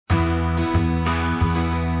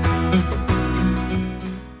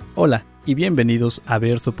Hola y bienvenidos a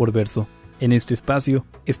Verso por Verso. En este espacio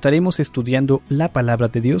estaremos estudiando la Palabra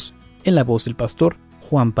de Dios en la voz del pastor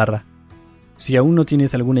Juan Parra. Si aún no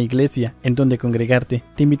tienes alguna iglesia en donde congregarte,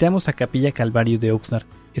 te invitamos a Capilla Calvario de Oxnard.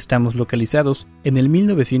 Estamos localizados en el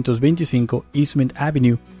 1925 Eastman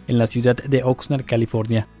Avenue, en la ciudad de Oxnard,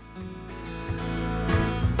 California.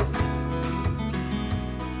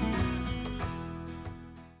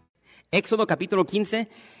 Éxodo capítulo 15.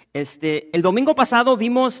 El domingo pasado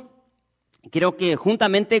vimos, creo que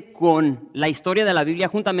juntamente con la historia de la Biblia,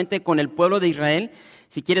 juntamente con el pueblo de Israel,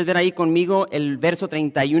 si quieres ver ahí conmigo el verso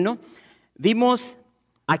 31, vimos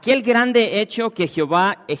aquel grande hecho que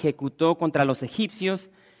Jehová ejecutó contra los egipcios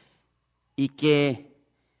y que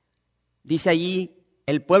dice allí,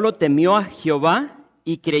 el pueblo temió a Jehová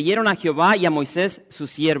y creyeron a Jehová y a Moisés su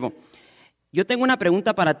siervo. Yo tengo una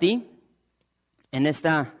pregunta para ti en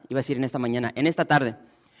esta tarde.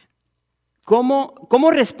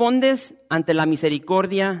 ¿Cómo respondes ante la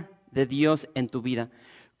misericordia de Dios en tu vida?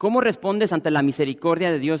 ¿Cómo respondes ante la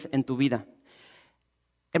misericordia de Dios en tu vida?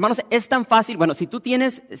 Hermanos, es tan fácil. Bueno, si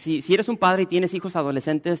eres un padre y tienes hijos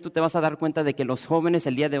adolescentes, tú te vas a dar cuenta de que los jóvenes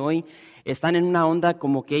el día de hoy están en una onda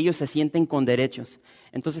como que ellos se sienten con derechos.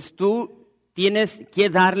 Entonces tú tienes que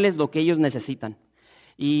darles lo que ellos necesitan.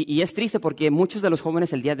 Y es triste porque muchos de los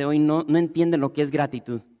jóvenes el día de hoy no entienden lo que es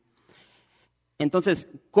gratitud. Entonces,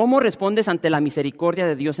 ¿cómo respondes ante la misericordia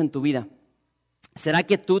de Dios en tu vida? ¿Será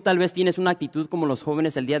que tú tal vez tienes una actitud como los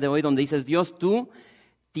jóvenes el día de hoy donde dices, Dios, tú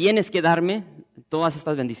tienes que darme todas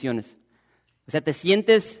estas bendiciones? O sea, te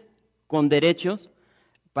sientes con derechos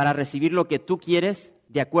para recibir lo que tú quieres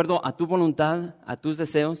de acuerdo a tu voluntad, a tus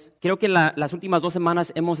deseos. Creo que las últimas 2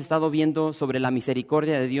 semanas hemos estado viendo sobre la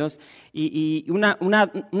misericordia de Dios y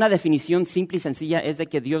una definición simple y sencilla es de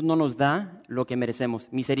que Dios no nos da lo que merecemos.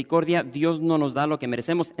 Misericordia, Dios no nos da lo que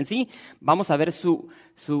merecemos. En sí, vamos a ver su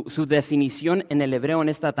definición en el hebreo en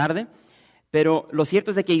esta tarde, pero lo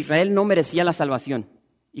cierto es de que Israel no merecía la salvación.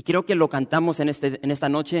 Y creo que lo cantamos en esta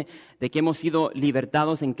noche de que hemos sido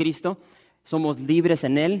libertados en Cristo, somos libres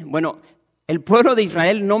en Él. Bueno, el pueblo de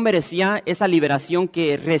Israel no merecía esa liberación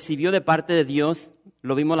que recibió de parte de Dios,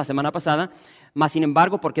 lo vimos la semana pasada, mas sin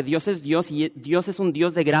embargo, porque Dios es Dios y Dios es un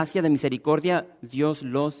Dios de gracia, de misericordia, Dios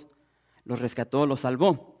los rescató, los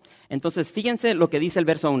salvó. Entonces, fíjense lo que dice el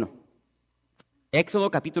verso 1.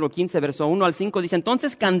 Éxodo capítulo 15, verso 1 al 5, dice,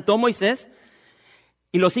 entonces cantó Moisés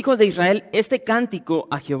y los hijos de Israel este cántico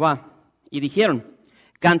a Jehová, y dijeron,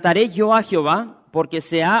 cantaré yo a Jehová porque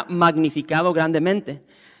se ha magnificado grandemente.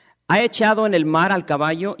 Ha echado en el mar al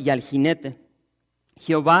caballo y al jinete.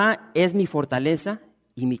 Jehová es mi fortaleza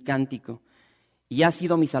y mi cántico, y ha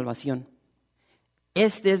sido mi salvación.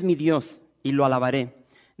 Este es mi Dios, y lo alabaré,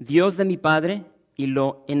 Dios de mi Padre, y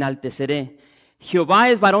lo enalteceré. Jehová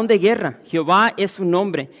es varón de guerra, Jehová es su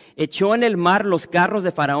nombre. Echó en el mar los carros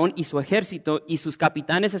de Faraón y su ejército, y sus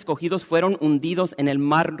capitanes escogidos fueron hundidos en el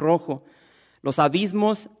mar rojo. Los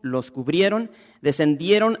abismos los cubrieron,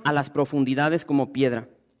 descendieron a las profundidades como piedra.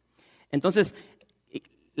 Entonces,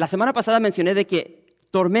 la semana pasada mencioné de que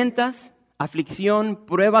tormentas, aflicción,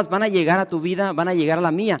 pruebas van a llegar a tu vida, van a llegar a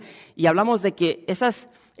la mía. Y hablamos de que esas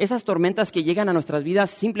tormentas que llegan a nuestras vidas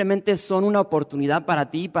simplemente son una oportunidad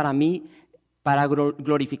para ti y para mí para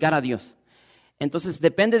glorificar a Dios. Entonces,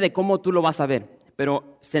 depende de cómo tú lo vas a ver.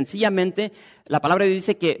 Pero sencillamente, la palabra de Dios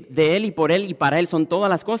dice que de Él y para Él son todas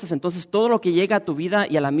las cosas. Entonces, todo lo que llega a tu vida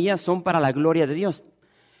y a la mía son para la gloria de Dios.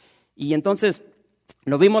 Y entonces,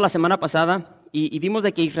 lo vimos la semana pasada y vimos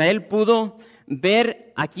de que Israel pudo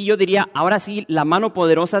ver aquí, yo diría, ahora sí, la mano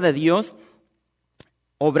poderosa de Dios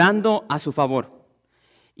obrando a su favor.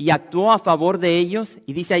 Y actuó a favor de ellos,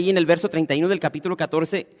 y dice ahí en el verso 31 del capítulo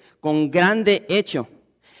 14, con grande hecho.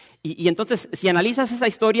 Y entonces, si analizas esa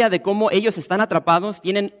historia de cómo ellos están atrapados,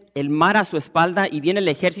 tienen el mar a su espalda y viene el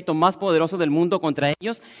ejército más poderoso del mundo contra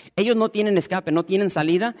ellos, ellos no tienen escape, no tienen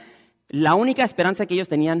salida. La única esperanza que ellos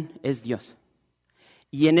tenían es Dios.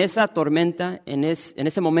 Y en esa tormenta, en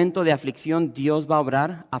ese momento de aflicción, Dios va a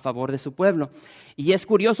obrar a favor de su pueblo. Y es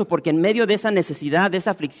curioso porque en medio de esa necesidad, de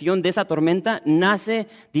esa aflicción, de esa tormenta, nace,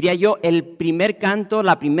 diría yo, el primer canto,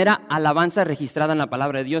 la primera alabanza registrada en la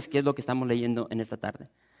palabra de Dios, que es lo que estamos leyendo en esta tarde.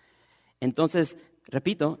 Entonces,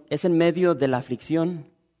 repito, es en medio de la aflicción,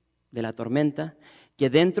 de la tormenta, que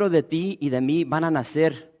dentro de ti y de mí van a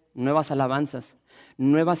nacer nuevas alabanzas,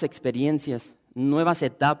 nuevas experiencias, nuevas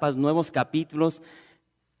etapas, nuevos capítulos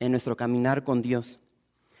en nuestro caminar con Dios.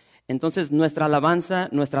 Entonces, nuestra alabanza,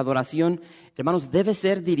 nuestra adoración, hermanos, debe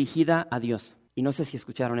ser dirigida a Dios. Y no sé si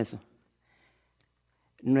escucharon eso.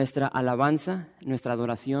 Nuestra alabanza, nuestra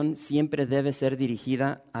adoración siempre debe ser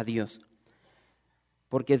dirigida a Dios.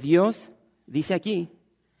 Porque Dios dice aquí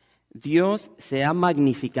Dios se ha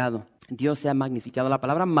magnificado. Dios se ha magnificado. La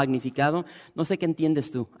palabra magnificado, no sé qué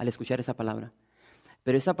entiendes tú al escuchar esa palabra,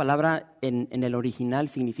 pero esa palabra en el original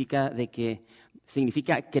significa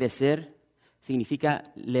crecer,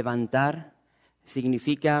 significa levantar,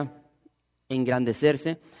 significa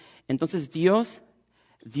engrandecerse. Entonces Dios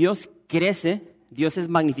crece, Dios es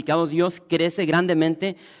magnificado, Dios crece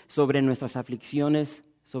grandemente sobre nuestras aflicciones,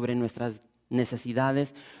 sobre nuestras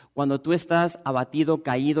necesidades. Cuando tú estás abatido,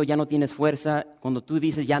 caído, ya no tienes fuerza, cuando tú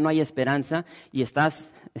dices ya no hay esperanza y estás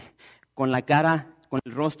con la cara, con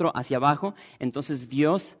el rostro hacia abajo, entonces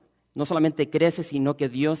Dios no solamente crece, sino que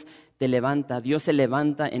Dios te levanta. Dios se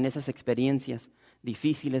levanta en esas experiencias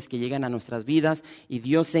difíciles que llegan a nuestras vidas y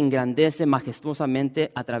Dios se engrandece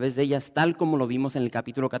majestuosamente a través de ellas, tal como lo vimos en el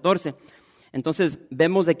capítulo 14. Entonces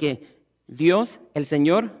vemos de que Dios, el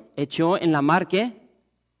Señor, echó en la mar ¿qué?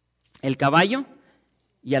 El caballo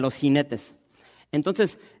y a los jinetes.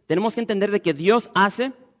 Entonces tenemos que entender de que Dios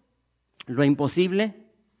hace lo imposible.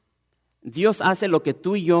 Dios hace lo que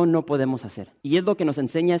tú y yo no podemos hacer. Y es lo que nos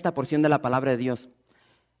enseña esta porción de la palabra de Dios.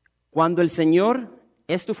 Cuando el Señor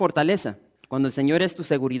es tu fortaleza, cuando el Señor es tu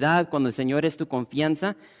seguridad, cuando el Señor es tu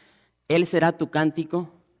confianza, Él será tu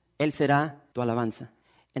cántico, Él será tu alabanza.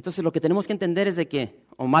 Entonces lo que tenemos que entender es de que,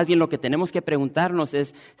 o más bien lo que tenemos que preguntarnos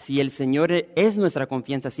es si el Señor es nuestra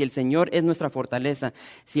confianza, si el Señor es nuestra fortaleza,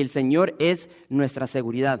 si el Señor es nuestra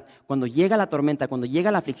seguridad. Cuando llega la tormenta, cuando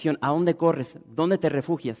llega la aflicción, ¿a dónde corres? ¿Dónde te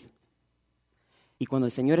refugias? Y cuando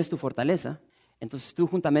el Señor es tu fortaleza, entonces tú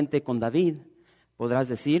juntamente con David podrás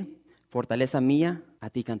decir, fortaleza mía, a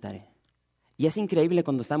ti cantaré. Y es increíble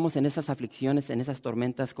cuando estamos en esas aflicciones, en esas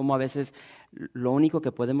tormentas, cómo a veces lo único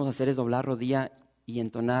que podemos hacer es doblar rodilla y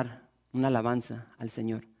entonar una alabanza al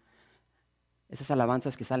Señor. Esas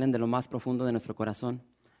alabanzas que salen de lo más profundo de nuestro corazón.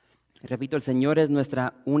 Repito, el Señor es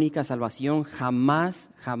nuestra única salvación.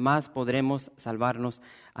 Jamás podremos salvarnos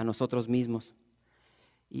a nosotros mismos.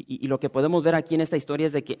 Y lo que podemos ver aquí en esta historia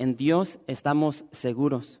es de que en Dios estamos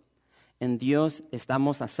seguros, en Dios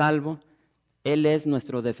estamos a salvo, Él es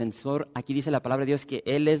nuestro defensor. Aquí dice la palabra de Dios que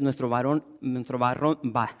Él es nuestro varón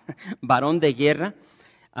de guerra.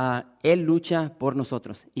 Él lucha por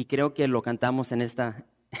nosotros y creo que lo cantamos en esta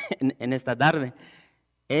tarde.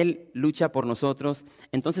 Él lucha por nosotros,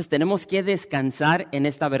 entonces tenemos que descansar en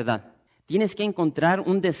esta verdad. Tienes que encontrar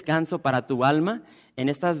un descanso para tu alma en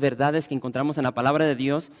estas verdades que encontramos en la palabra de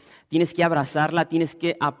Dios. Tienes que abrazarla, tienes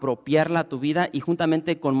que apropiarla a tu vida y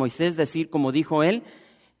juntamente con Moisés decir, como dijo él,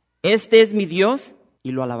 este es mi Dios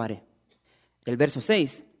y lo alabaré. El verso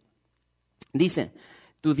 6 dice,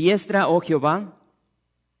 tu diestra, oh Jehová,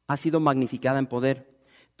 ha sido magnificada en poder.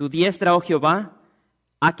 Tu diestra, oh Jehová,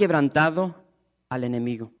 ha quebrantado al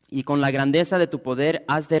enemigo. Y con la grandeza de tu poder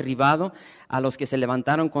has derribado a los que se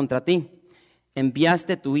levantaron contra ti.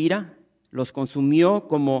 Enviaste tu ira, los consumió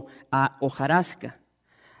como a hojarasca.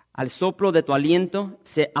 Al soplo de tu aliento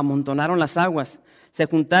se amontonaron las aguas, se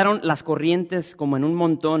juntaron las corrientes como en un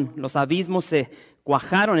montón, los abismos se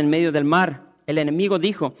cuajaron en medio del mar. El enemigo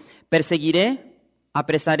dijo, perseguiré,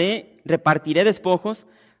 apresaré, repartiré despojos,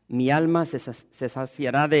 mi alma se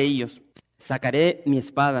saciará de ellos. Sacaré mi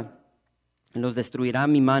espada, los destruirá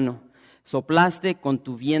mi mano. Soplaste con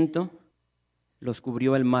tu viento, los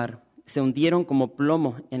cubrió el mar. Se hundieron como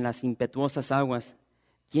plomo en las impetuosas aguas.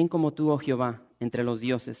 ¿Quién como tú, oh Jehová, entre los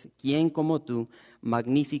dioses? ¿Quién como tú,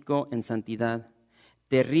 magnífico en santidad?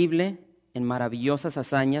 Terrible en maravillosas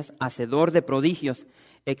hazañas, hacedor de prodigios.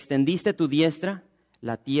 Extendiste tu diestra,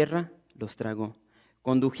 la tierra los tragó.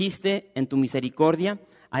 Condujiste en tu misericordia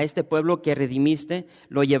a este pueblo que redimiste,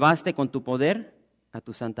 lo llevaste con tu poder a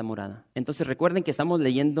tu santa morada. Entonces recuerden que estamos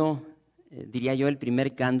leyendo, diría yo, el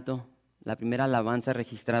primer canto, la primera alabanza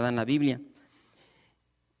registrada en la Biblia.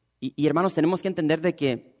 Y hermanos, tenemos que entender de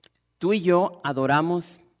que tú y yo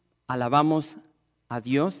adoramos, alabamos a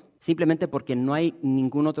Dios simplemente porque no hay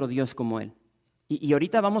ningún otro Dios como Él. Y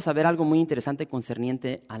ahorita vamos a ver algo muy interesante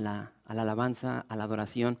concerniente a la alabanza, a la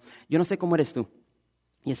adoración. Yo no sé cómo eres tú.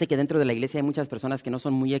 Yo sé que dentro de la iglesia hay muchas personas que no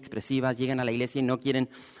son muy expresivas, llegan a la iglesia y no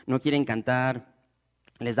quieren cantar,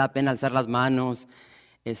 les da pena alzar las manos,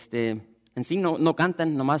 en sí no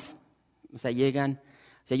cantan, nomás, llegan.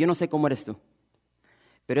 Yo no sé cómo eres tú.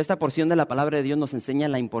 Pero esta porción de la palabra de Dios nos enseña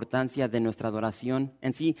la importancia de nuestra adoración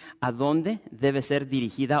en sí, a dónde debe ser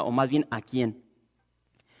dirigida o más bien a quién.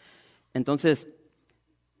 Entonces,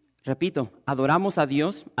 repito, adoramos a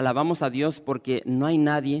Dios, alabamos a Dios porque no hay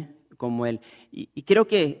nadie como Él. Y creo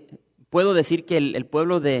que puedo decir que el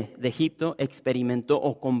pueblo de Egipto experimentó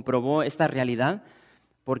o comprobó esta realidad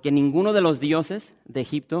porque ninguno de los dioses de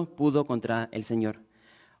Egipto pudo contra el Señor.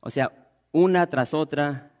 O sea, una tras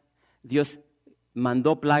otra, Dios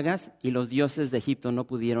mandó plagas y los dioses de Egipto no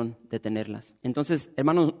pudieron detenerlas. Entonces,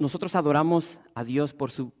 hermanos, nosotros adoramos a Dios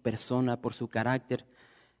por su persona, por su carácter.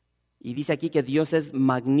 Y dice aquí que Dios es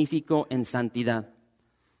magnífico en santidad.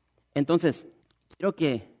 Entonces, quiero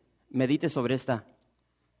que medites sobre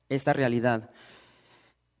esta realidad.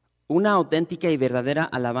 Una auténtica y verdadera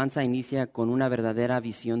alabanza inicia con una verdadera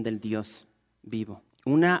visión del Dios vivo.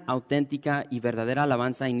 Una auténtica y verdadera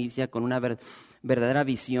alabanza inicia con una verdadera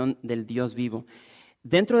visión del Dios vivo.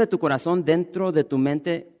 Dentro de tu corazón, dentro de tu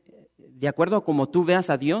mente, de acuerdo a cómo tú veas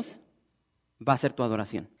a Dios, va a ser tu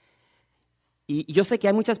adoración. Y yo sé que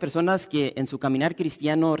hay muchas personas que en su caminar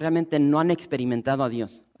cristiano realmente no han experimentado a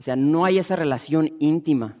Dios. O sea, no hay esa relación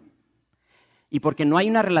íntima. Y porque no hay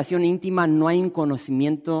una relación íntima, no hay un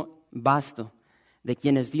conocimiento vasto de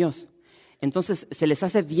quién es Dios. Entonces se les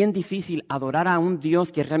hace bien difícil adorar a un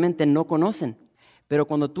Dios que realmente no conocen. Pero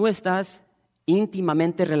cuando tú estás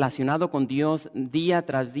íntimamente relacionado con Dios día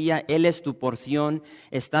tras día, Él es tu porción,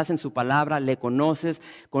 estás en su palabra, le conoces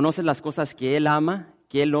las cosas que Él ama,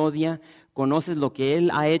 que Él odia, conoces lo que Él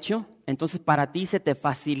ha hecho, entonces para ti se te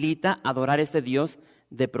facilita adorar a este Dios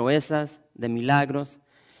de proezas, de milagros,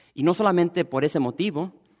 y no solamente por ese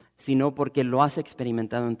motivo, sino porque lo has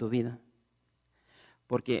experimentado en tu vida,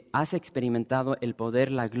 porque has experimentado el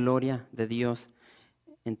poder, la gloria de Dios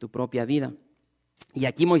en tu propia vida. Y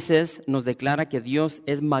aquí Moisés nos declara que Dios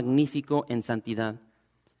es magnífico en santidad.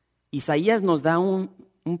 Isaías nos da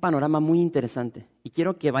un panorama muy interesante, y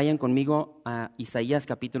quiero que vayan conmigo a Isaías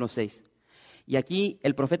capítulo 6. Y aquí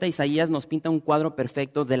el profeta Isaías nos pinta un cuadro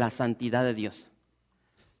perfecto de la santidad de Dios.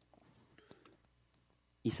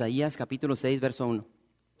 Isaías capítulo 6, verso 1.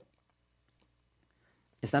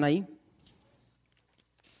 ¿Están ahí?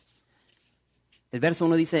 El verso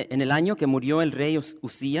 1 dice, en el año que murió el rey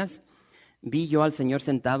Uzías, vi yo al Señor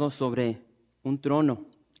sentado sobre un trono.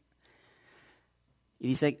 Y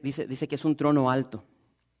dice que es un trono alto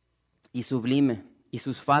y sublime, y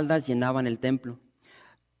sus faldas llenaban el templo.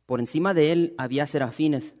 Por encima de él había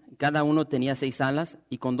serafines, cada uno tenía 6 alas,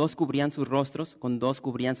 y con 2 cubrían sus rostros, con 2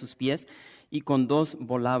 cubrían sus pies, y con 2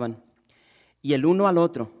 volaban. Y el uno al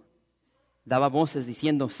otro daba voces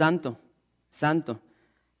diciendo, Santo, Santo,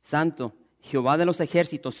 Santo, Jehová de los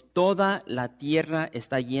ejércitos, toda la tierra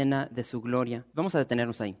está llena de su gloria. Vamos a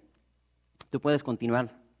detenernos ahí. Tú puedes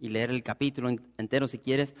continuar y leer el capítulo entero si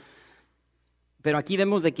quieres. Pero aquí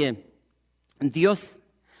vemos de que Dios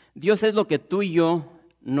es lo que tú y yo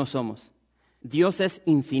no somos. Dios es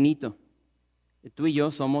infinito. Tú y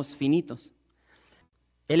yo somos finitos.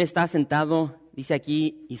 Él está sentado, dice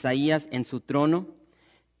aquí Isaías, en su trono.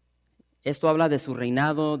 Esto habla de su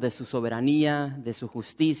reinado, de su soberanía, de su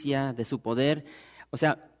justicia, de su poder. O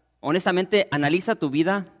sea, honestamente, analiza tu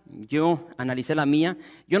vida. Yo analicé la mía.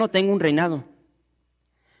 Yo no tengo un reinado.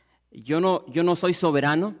 Yo no soy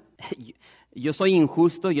soberano. Yo soy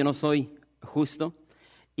injusto, yo no soy justo.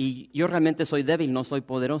 Y yo realmente soy débil, no soy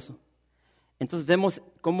poderoso. Entonces vemos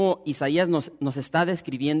cómo Isaías nos está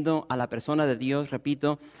describiendo a la persona de Dios.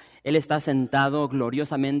 Repito, Él está sentado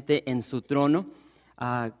gloriosamente en su trono,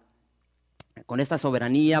 con esta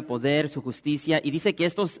soberanía, poder, su justicia. Y dice que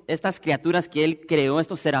estas criaturas que Él creó,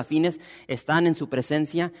 estos serafines, están en su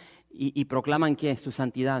presencia y proclaman ¿qué? Su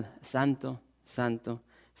santidad. Santo, santo,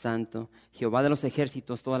 santo. Jehová de los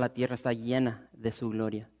ejércitos, toda la tierra está llena de su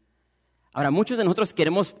gloria. Ahora, muchos de nosotros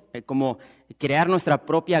queremos como crear nuestra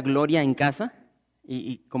propia gloria en casa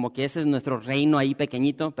y como que ese es nuestro reino ahí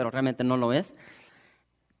pequeñito, pero realmente no lo es.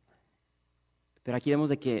 Pero aquí vemos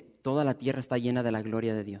de que toda la tierra está llena de la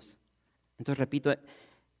gloria de Dios. Entonces, repito,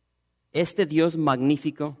 este Dios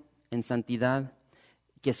magnífico en santidad,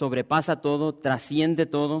 que sobrepasa todo, trasciende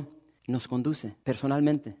todo, nos conduce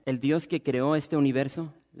personalmente. El Dios que creó este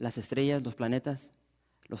universo, las estrellas, los planetas,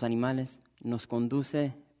 los animales, nos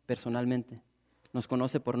conduce personalmente, nos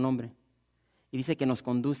conoce por nombre y dice que nos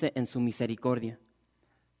conduce en su misericordia.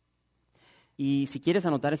 Y si quieres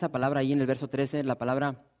anotar esa palabra ahí en el verso 13, la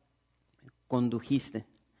palabra condujiste.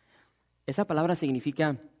 Esa palabra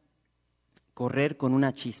significa correr con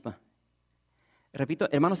una chispa. Repito,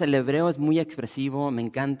 hermanos, el hebreo es muy expresivo, me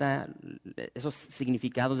encanta esos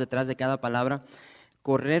significados detrás de cada palabra.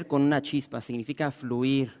 Correr con una chispa significa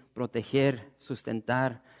fluir, proteger,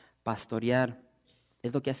 sustentar, pastorear.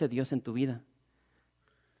 Es lo que hace Dios en tu vida.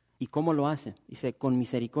 ¿Y cómo lo hace? Dice, con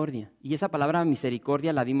misericordia. Y esa palabra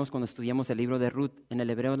misericordia la vimos cuando estudiamos el libro de Ruth. En el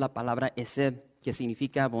hebreo es la palabra esed, que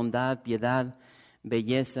significa bondad, piedad,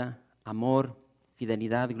 belleza, amor,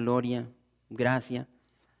 fidelidad, gloria, gracia.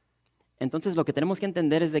 Entonces lo que tenemos que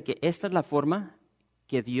entender es de que esta es la forma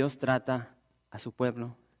que Dios trata a su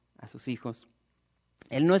pueblo, a sus hijos.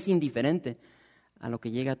 Él no es indiferente a lo que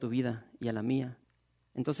llega a tu vida y a la mía.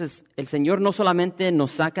 Entonces, el Señor no solamente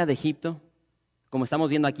nos saca de Egipto, como estamos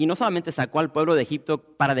viendo aquí, no solamente sacó al pueblo de Egipto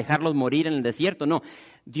para dejarlos morir en el desierto, no.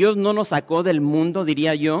 Dios no nos sacó del mundo,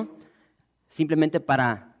 diría yo, simplemente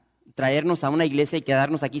para traernos a una iglesia y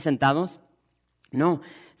quedarnos aquí sentados. No,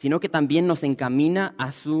 sino que también nos encamina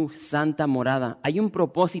a su santa morada. Hay un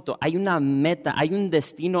propósito, hay una meta, hay un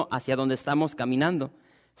destino hacia donde estamos caminando,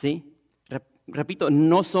 ¿sí? Repito,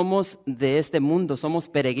 no somos de este mundo, somos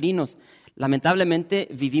peregrinos. Lamentablemente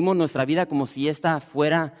vivimos nuestra vida como si esto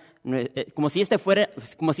fuera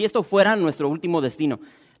nuestro último destino.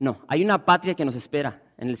 No, hay una patria que nos espera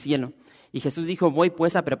en el cielo. Y Jesús dijo, voy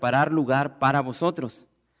pues a preparar lugar para vosotros.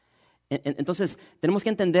 Entonces, tenemos que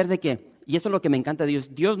entender de que, y esto es lo que me encanta de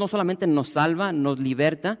Dios, Dios no solamente nos salva, nos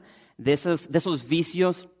liberta de esos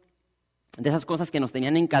vicios, de esas cosas que nos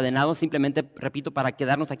tenían encadenados simplemente, repito, para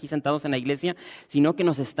quedarnos aquí sentados en la iglesia, sino que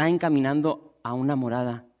nos está encaminando a una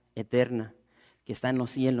morada eterna que está en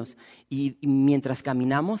los cielos. Y mientras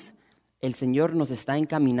caminamos, el Señor nos está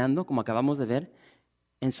encaminando, como acabamos de ver,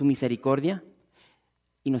 en su misericordia,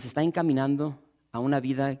 y nos está encaminando a una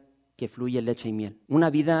vida que fluye leche y miel, una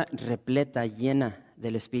vida repleta, llena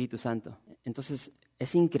del Espíritu Santo. Entonces,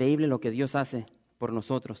 es increíble lo que Dios hace por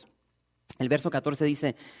nosotros. El verso 14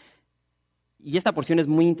 dice, y esta porción es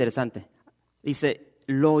muy interesante, dice,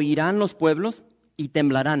 lo oirán los pueblos y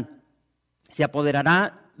temblarán, se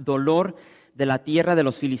apoderará dolor de la tierra de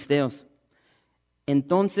los filisteos.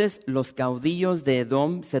 Entonces los caudillos de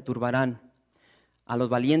Edom se turbarán, a los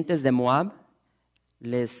valientes de Moab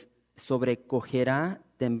les sobrecogerá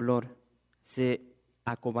temblor, se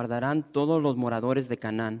acobardarán todos los moradores de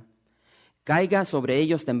Canaán. Caiga sobre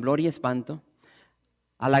ellos temblor y espanto,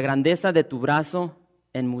 a la grandeza de tu brazo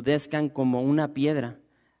enmudezcan como una piedra,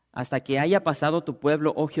 hasta que haya pasado tu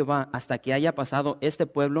pueblo, oh Jehová, hasta que haya pasado este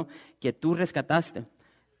pueblo que tú rescataste.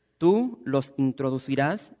 Tú los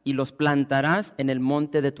introducirás y los plantarás en el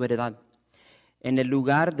monte de tu heredad, en el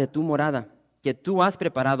lugar de tu morada, que tú has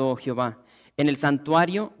preparado, oh Jehová, en el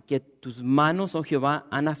santuario que tus manos, oh Jehová,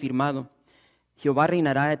 han afirmado. Jehová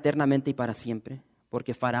reinará eternamente y para siempre,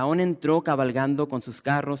 porque Faraón entró cabalgando con sus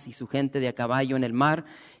carros y su gente de a caballo en el mar,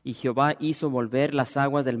 y Jehová hizo volver las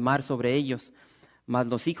aguas del mar sobre ellos. Mas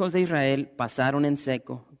los hijos de Israel pasaron en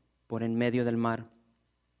seco por en medio del mar.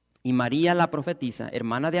 Y María la profetisa,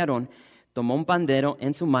 hermana de Aarón, tomó un pandero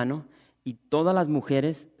en su mano, y todas las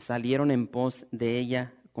mujeres salieron en pos de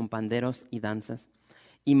ella con panderos y danzas.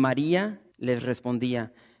 Y María les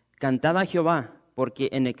respondía, cantad a Jehová, porque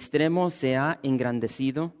en extremo se ha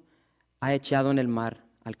engrandecido, ha echado en el mar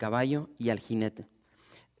al caballo y al jinete.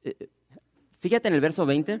 Fíjate en el verso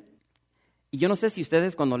 20, y yo no sé si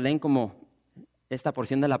ustedes cuando leen como esta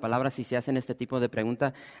porción de la palabra, si se hacen este tipo de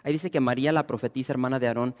pregunta, ahí dice que María, la profetisa hermana de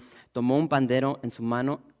Aarón, tomó un pandero en su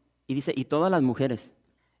mano, y dice, y todas las mujeres.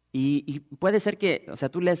 Y puede ser que, o sea,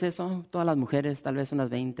 tú lees eso, todas las mujeres, tal vez unas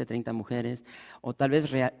 20, 30 mujeres, o tal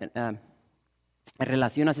vez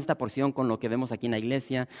relacionas esta porción con lo que vemos aquí en la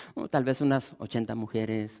iglesia, o tal vez unas 80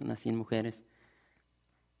 mujeres, unas 100 mujeres.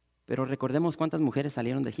 Pero recordemos cuántas mujeres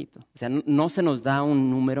salieron de Egipto. O sea, no se nos da un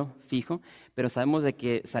número fijo, pero sabemos de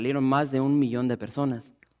que salieron más de 1 millón de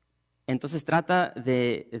personas. Entonces trata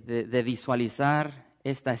de visualizar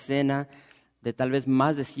esta escena de tal vez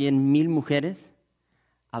más de 100,000 mujeres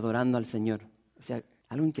adorando al Señor. O sea,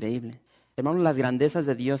 algo increíble. Hermanos, las grandezas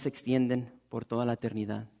de Dios se extienden por toda la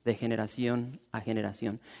eternidad, de generación a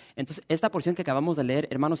generación. Entonces, esta porción que acabamos de leer,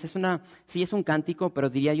 hermanos, sí es un cántico, pero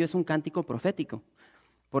diría yo es un cántico profético,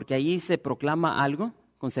 porque ahí se proclama algo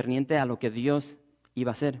concerniente a lo que Dios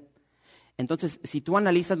iba a hacer. Entonces, si tú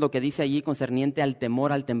analizas lo que dice allí concerniente al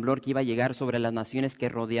temor, al temblor que iba a llegar sobre las naciones que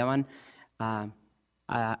rodeaban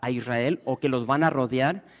a Israel o que los van a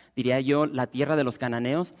rodear, diría yo, la tierra de los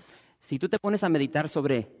cananeos. Si tú te pones a meditar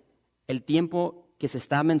sobre el tiempo que se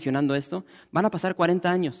está mencionando esto, van a pasar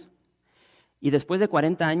 40 años. Y después de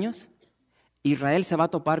 40 años, Israel se va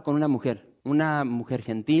a topar con una mujer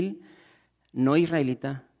gentil, no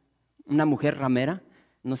israelita, una mujer ramera,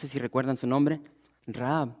 no sé si recuerdan su nombre,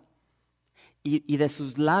 Rahab. Y de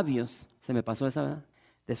sus labios, se me pasó esa, ¿verdad?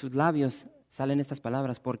 De sus labios salen estas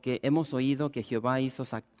palabras, porque hemos oído que Jehová hizo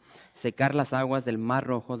secar las aguas del Mar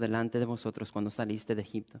Rojo delante de vosotros cuando saliste de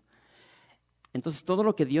Egipto. Entonces, todo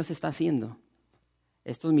lo que Dios está haciendo,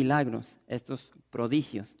 estos milagros, estos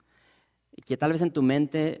prodigios, que tal vez en tu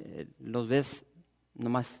mente los ves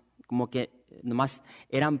nomás, como que nomás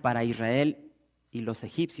eran para Israel y los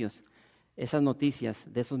egipcios, esas noticias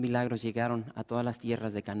de esos milagros llegaron a todas las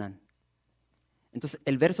tierras de Canaán. Entonces,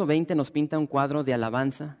 el verso 20 nos pinta un cuadro de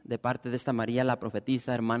alabanza de parte de esta María, la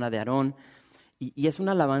profetisa, hermana de Aarón, y es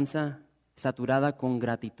una alabanza saturada con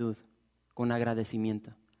gratitud con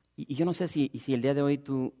agradecimiento. Y yo no sé si el día de hoy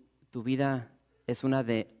tu vida es una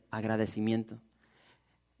de agradecimiento.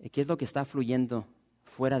 ¿Qué es lo que está fluyendo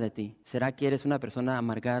fuera de ti? ¿Será que eres una persona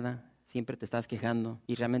amargada? Siempre te estás quejando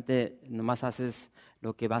y realmente nomás haces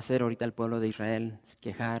lo que va a hacer ahorita el pueblo de Israel,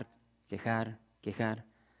 quejar, quejar, quejar.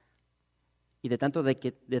 Y de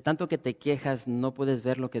tanto que te quejas no puedes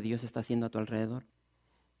ver lo que Dios está haciendo a tu alrededor.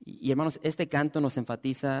 Y hermanos, este canto nos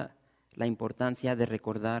enfatiza la importancia de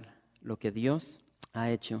recordar lo que Dios ha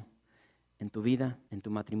hecho en tu vida, en tu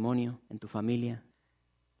matrimonio, en tu familia.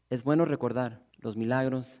 Es bueno recordar los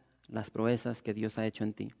milagros, las proezas que Dios ha hecho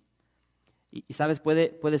en ti. Y sabes,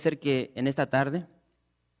 puede ser que en esta tarde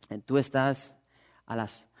tú estás a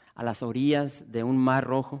las orillas de un mar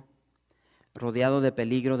rojo, rodeado de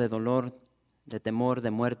peligro, de dolor, de temor, de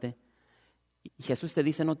muerte. Y Jesús te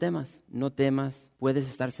dice, no temas, puedes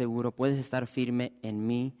estar seguro, puedes estar firme en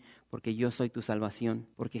mí, porque yo soy tu salvación,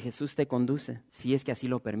 porque Jesús te conduce, si es que así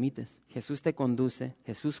lo permites. Jesús te conduce,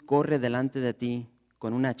 Jesús corre delante de ti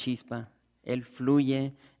con una chispa. Él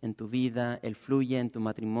fluye en tu vida, Él fluye en tu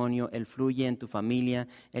matrimonio, Él fluye en tu familia,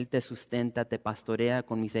 Él te sustenta, te pastorea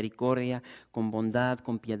con misericordia, con bondad,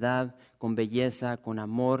 con piedad, con belleza, con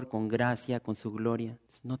amor, con gracia, con su gloria.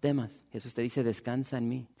 No temas, Jesús te dice, descansa en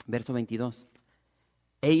mí. Verso 22.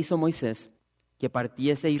 E hizo Moisés que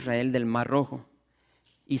partiese Israel del Mar Rojo,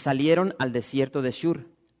 y salieron al desierto de Shur,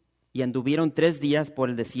 y anduvieron 3 días por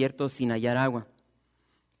el desierto sin hallar agua.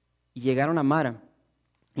 Y llegaron a Mara,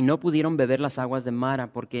 y no pudieron beber las aguas de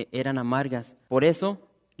Mara porque eran amargas. Por eso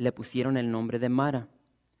le pusieron el nombre de Mara.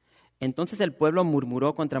 Entonces el pueblo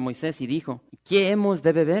murmuró contra Moisés y dijo, ¿qué hemos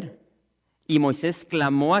de beber? Y Moisés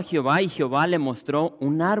clamó a Jehová y Jehová le mostró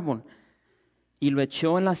un árbol y lo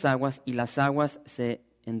echó en las aguas y las aguas se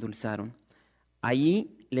endulzaron.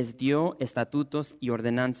 Allí les dio estatutos y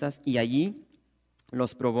ordenanzas y allí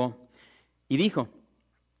los probó. Y dijo,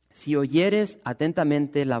 si oyeres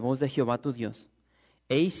atentamente la voz de Jehová tu Dios,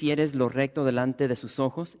 e hicieres lo recto delante de sus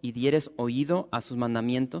ojos, y dieres oído a sus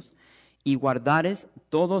mandamientos, y guardares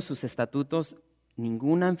todos sus estatutos,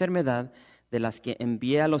 ninguna enfermedad de las que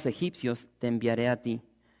envié a los egipcios te enviaré a ti,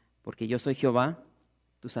 porque yo soy Jehová,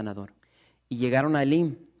 tu sanador. Y llegaron a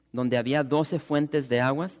Elim, donde había 12 fuentes de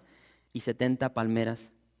aguas y 70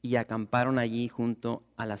 palmeras, y acamparon allí junto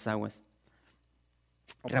a las aguas.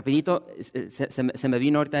 Rapidito, se me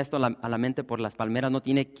vino ahorita esto a la mente por las palmeras, no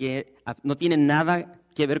tiene nada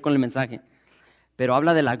que ver con el mensaje, pero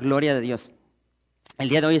habla de la gloria de Dios. El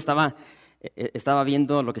día de hoy estaba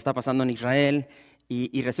viendo lo que está pasando en Israel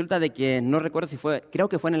y resulta de que, no recuerdo si creo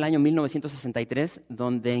que fue en el año 1963,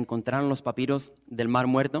 donde encontraron los papiros del Mar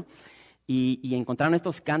Muerto y encontraron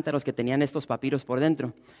estos cántaros que tenían estos papiros por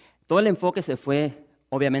dentro. Todo el enfoque se fue,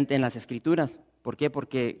 obviamente, en las Escrituras. ¿Por qué?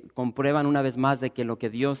 Porque comprueban una vez más de que lo que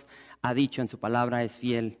Dios ha dicho en su palabra es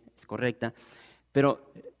fiel, es correcta.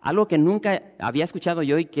 Pero algo que nunca había escuchado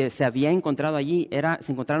yo y que se había encontrado allí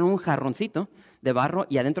se encontraron un jarroncito de barro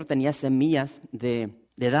y adentro tenía semillas de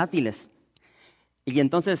dátiles. Y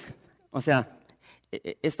entonces, o sea,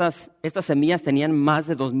 estas semillas tenían más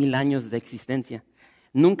de 2000 años de existencia.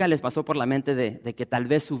 Nunca les pasó por la mente de que tal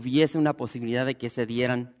vez hubiese una posibilidad de que se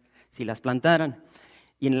dieran si las plantaran.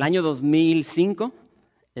 Y en el año 2005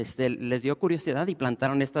 les dio curiosidad y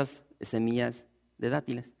plantaron estas semillas de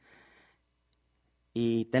dátiles.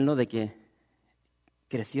 Y tenlo de que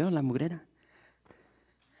creció la mugrera.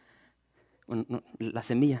 Bueno, no, la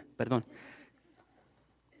semilla, perdón.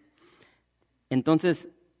 Entonces,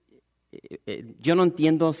 yo no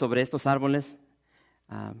entiendo sobre estos árboles.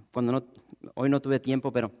 Hoy no tuve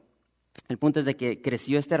tiempo, pero el punto es de que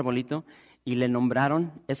creció este arbolito y le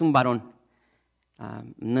nombraron, es un varón.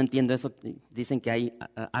 No entiendo eso, dicen que hay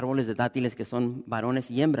árboles de dátiles que son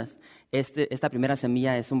varones y hembras. Esta primera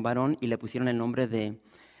semilla es un varón y le pusieron el nombre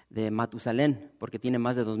de Matusalén, porque tiene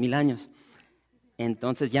más de 2000 años.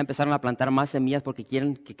 Entonces ya empezaron a plantar más semillas porque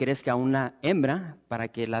quieren que crezca una hembra para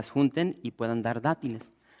que las junten y puedan dar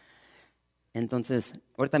dátiles. Entonces,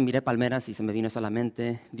 ahorita miré palmeras y se me vino eso a la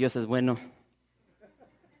mente. Dios es bueno.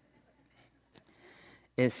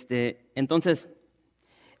 Entonces,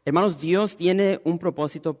 hermanos, Dios tiene un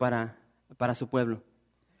propósito para su pueblo.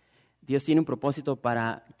 Dios tiene un propósito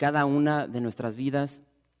para cada una de nuestras vidas.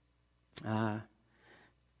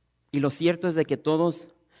 Y lo cierto es de que todos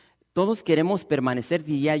queremos permanecer,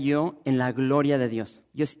 diría yo, en la gloria de Dios.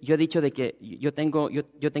 Yo he dicho de que yo tengo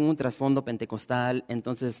un trasfondo pentecostal,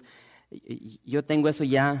 entonces yo tengo eso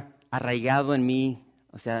ya arraigado en mí,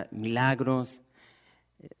 o sea, milagros.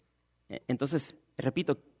 Entonces,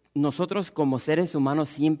 repito, nosotros como seres humanos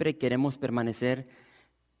siempre queremos permanecer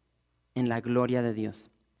en la gloria de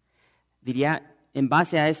Dios. Diría, en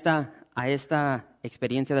base a esta a esta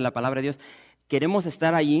experiencia de la palabra de Dios, queremos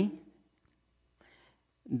estar allí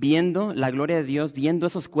viendo la gloria de Dios, viendo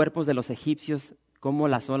esos cuerpos de los egipcios, cómo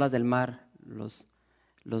las olas del mar los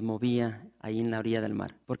movía ahí en la orilla del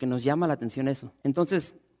mar, porque nos llama la atención eso.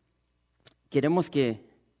 Entonces, queremos que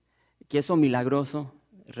eso milagroso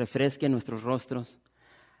refresque nuestros rostros,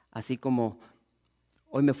 así como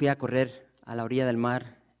hoy me fui a correr a la orilla del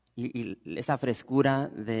mar y esa frescura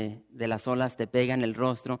de las olas te pega en el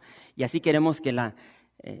rostro, y así queremos que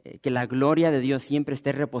la gloria de Dios siempre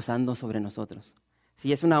esté reposando sobre nosotros.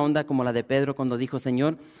 Sí, es una onda como la de Pedro cuando dijo,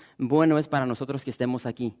 Señor, bueno es para nosotros que estemos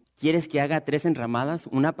aquí. ¿Quieres que haga 3 enramadas?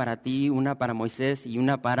 Una para ti, una para Moisés y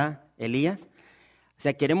una para Elías. O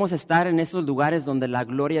sea, queremos estar en esos lugares donde la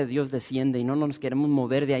gloria de Dios desciende y no nos queremos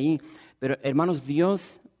mover de ahí. Pero hermanos,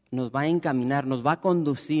 Dios nos va a encaminar, nos va a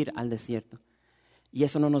conducir al desierto. Y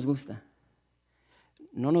eso no nos gusta.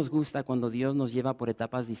 No nos gusta cuando Dios nos lleva por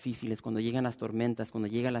etapas difíciles, cuando llegan las tormentas, cuando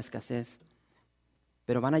llega la escasez.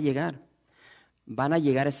 Pero van a llegar. Van a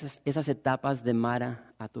llegar esas etapas de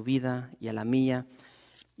Mara a tu vida y a la mía.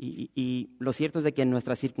 Y lo cierto es de que en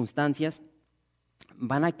nuestras circunstancias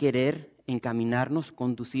van a querer encaminarnos,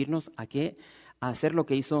 conducirnos a qué? A hacer lo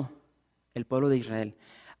que hizo el pueblo de Israel,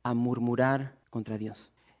 a murmurar contra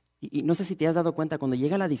Dios. Y no sé si te has dado cuenta, cuando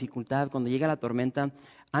llega la dificultad, cuando llega la tormenta,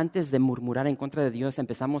 antes de murmurar en contra de Dios,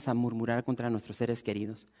 empezamos a murmurar contra nuestros seres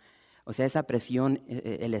queridos. O sea, esa presión,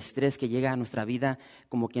 el estrés que llega a nuestra vida,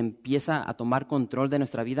 como que empieza a tomar control de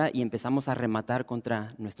nuestra vida y empezamos a rematar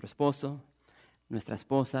contra nuestro esposo, nuestra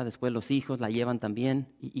esposa, después los hijos la llevan también.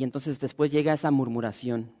 Y entonces después llega esa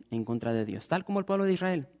murmuración en contra de Dios, tal como el pueblo de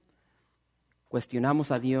Israel. Cuestionamos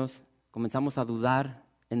a Dios, comenzamos a dudar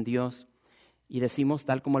en Dios y decimos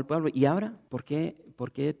tal como el pueblo. ¿Y ahora por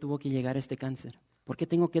qué tuvo que llegar este cáncer? ¿Por qué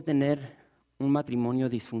tengo que tener un matrimonio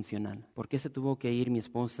disfuncional? ¿Por qué se tuvo que ir mi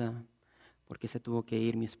esposa? ¿Por qué se tuvo que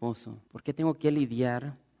ir mi esposo? ¿Por qué tengo que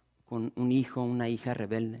lidiar con un hijo, una hija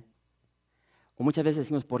rebelde? O muchas veces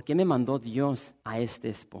decimos, ¿por qué me mandó Dios a este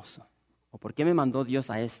esposo? ¿O por qué me mandó Dios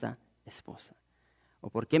a esta esposa? ¿O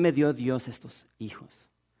por qué me dio Dios estos hijos?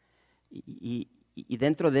 Y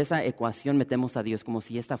dentro de esa ecuación metemos a Dios como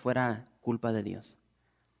si esta fuera culpa de Dios.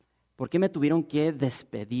 ¿Por qué me tuvieron que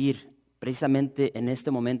despedir precisamente en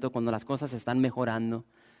este momento cuando las cosas están mejorando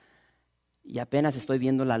y apenas estoy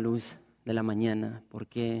viendo la luz de la mañana? ¿Por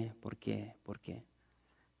qué? ¿Por qué? ¿Por qué?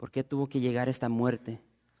 ¿Por qué tuvo que llegar esta muerte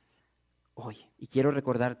hoy? Y quiero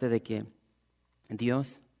recordarte de que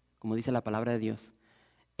Dios, como dice la palabra de Dios,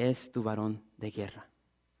 es tu varón de guerra.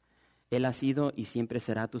 Él ha sido y siempre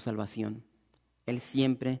será tu salvación. Él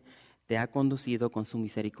siempre te ha conducido con su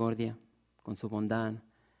misericordia, con su bondad,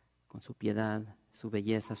 con su piedad, su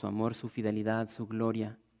belleza, su amor, su fidelidad, su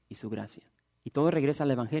gloria y su gracia. Y todo regresa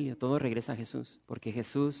al Evangelio, todo regresa a Jesús, porque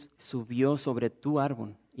Jesús subió sobre tu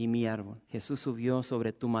árbol y mi árbol. Jesús subió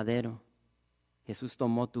sobre tu madero. Jesús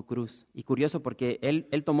tomó tu cruz. Y curioso porque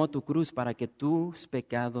Él tomó tu cruz para que tus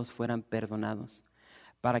pecados fueran perdonados,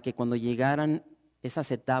 para que cuando llegaran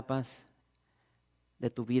esas etapas de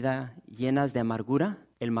tu vida llenas de amargura,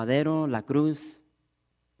 el madero, la cruz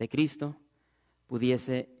de Cristo,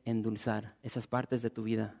 pudiese endulzar esas partes de tu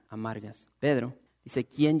vida amargas. Pedro dice,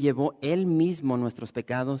 ¿quién llevó Él mismo nuestros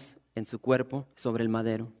pecados en su cuerpo sobre el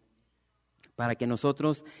madero? Para que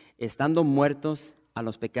nosotros, estando muertos a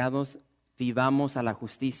los pecados, vivamos a la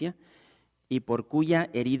justicia, y por cuya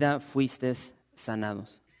herida fuistes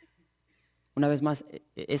sanados. Una vez más,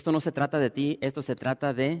 esto no se trata de ti, esto se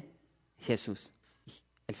trata de Jesús.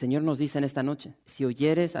 El Señor nos dice en esta noche, si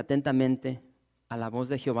oyeres atentamente a la voz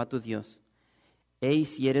de Jehová tu Dios, e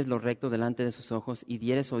hicieres lo recto delante de sus ojos, y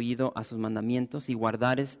dieres oído a sus mandamientos, y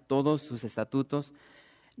guardares todos sus estatutos,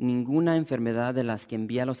 ninguna enfermedad de las que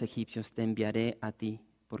envía a los egipcios te enviaré a ti,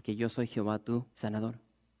 porque yo soy Jehová tu sanador.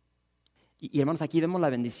 Y hermanos, aquí vemos la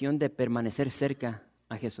bendición de permanecer cerca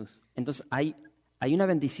a Jesús. Entonces hay una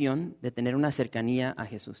bendición de tener una cercanía a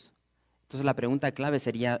Jesús. Entonces la pregunta clave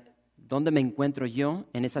sería, ¿dónde me encuentro yo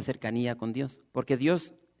en esa cercanía con Dios? Porque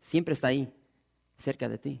Dios siempre está ahí, cerca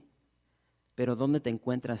de ti. Pero ¿dónde te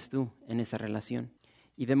encuentras tú en esa relación?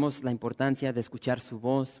 Y vemos la importancia de escuchar su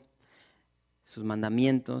voz, sus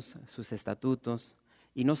mandamientos, sus estatutos,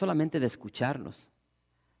 y no solamente de escucharlos,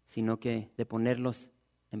 sino que de ponerlos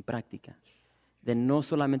en práctica, de no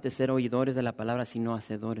solamente ser oidores de la palabra, sino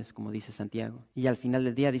hacedores, como dice Santiago. Y al final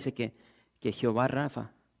del día dice que Jehová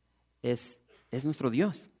Rafa es nuestro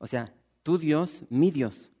Dios, o sea, tu Dios, mi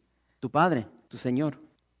Dios, tu Padre, tu Señor.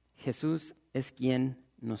 Jesús es quien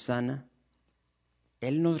nos sana.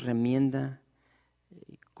 Él nos remienda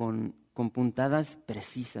con puntadas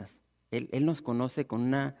precisas. Él nos conoce con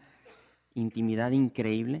una intimidad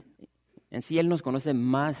increíble. En sí Él nos conoce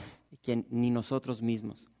más que ni nosotros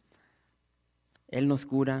mismos. Él nos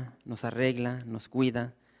cura, nos arregla, nos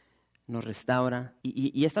cuida, nos restaura.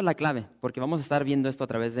 Y esta es la clave, porque vamos a estar viendo esto a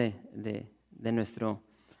través de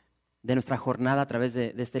nuestra jornada, a través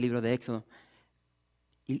de este libro de Éxodo.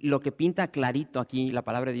 Y lo que pinta clarito aquí la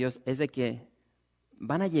palabra de Dios es de que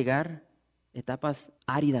van a llegar etapas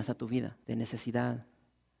áridas a tu vida, de necesidad,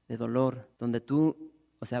 de dolor, donde tú,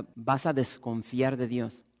 vas a desconfiar de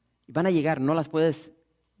Dios. Y van a llegar, no las puedes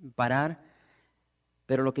parar,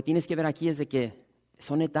 pero lo que tienes que ver aquí es de que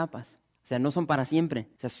son etapas, no son para siempre,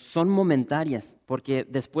 son momentarias, porque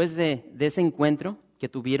después de ese encuentro que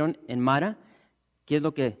tuvieron en Mara, ¿qué es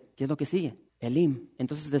lo que sigue? Elim.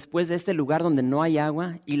 Entonces, después de este lugar donde no hay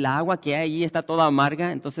agua y la agua que hay ahí está toda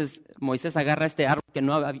amarga, entonces Moisés agarra este árbol que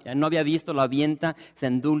no había visto, lo avienta, se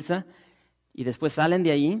endulza y después salen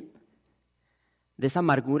de ahí, de esa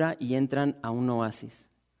amargura y entran a un oasis.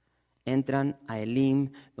 Entran a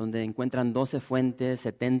Elim, donde encuentran 12 fuentes,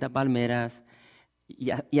 70 palmeras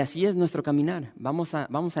y así es nuestro caminar. Vamos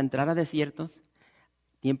a entrar a desiertos,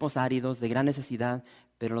 tiempos áridos de gran necesidad,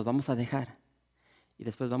 pero los vamos a dejar. Y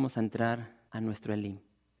después vamos a entrar a nuestro Elim.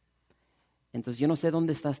 Entonces yo no sé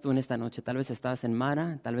dónde estás tú en esta noche. Tal vez estás en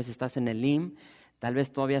Mara, tal vez estás en Elim, tal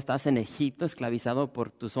vez todavía estás en Egipto esclavizado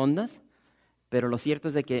por tus ondas, pero lo cierto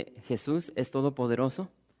es de que Jesús es todopoderoso,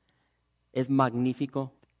 es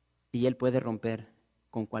magnífico y Él puede romper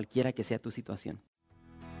con cualquiera que sea tu situación.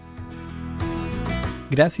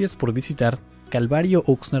 Gracias por visitar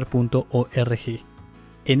calvariooxnard.org.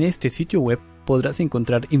 En este sitio web podrás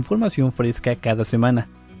encontrar información fresca cada semana,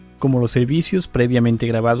 como los servicios previamente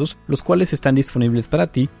grabados, los cuales están disponibles para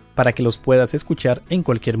ti, para que los puedas escuchar en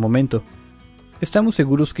cualquier momento. Estamos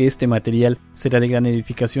seguros que este material será de gran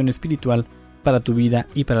edificación espiritual para tu vida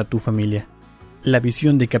y para tu familia. La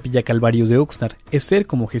visión de Capilla Calvario de Oxnard es ser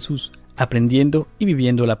como Jesús, aprendiendo y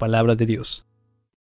viviendo la palabra de Dios.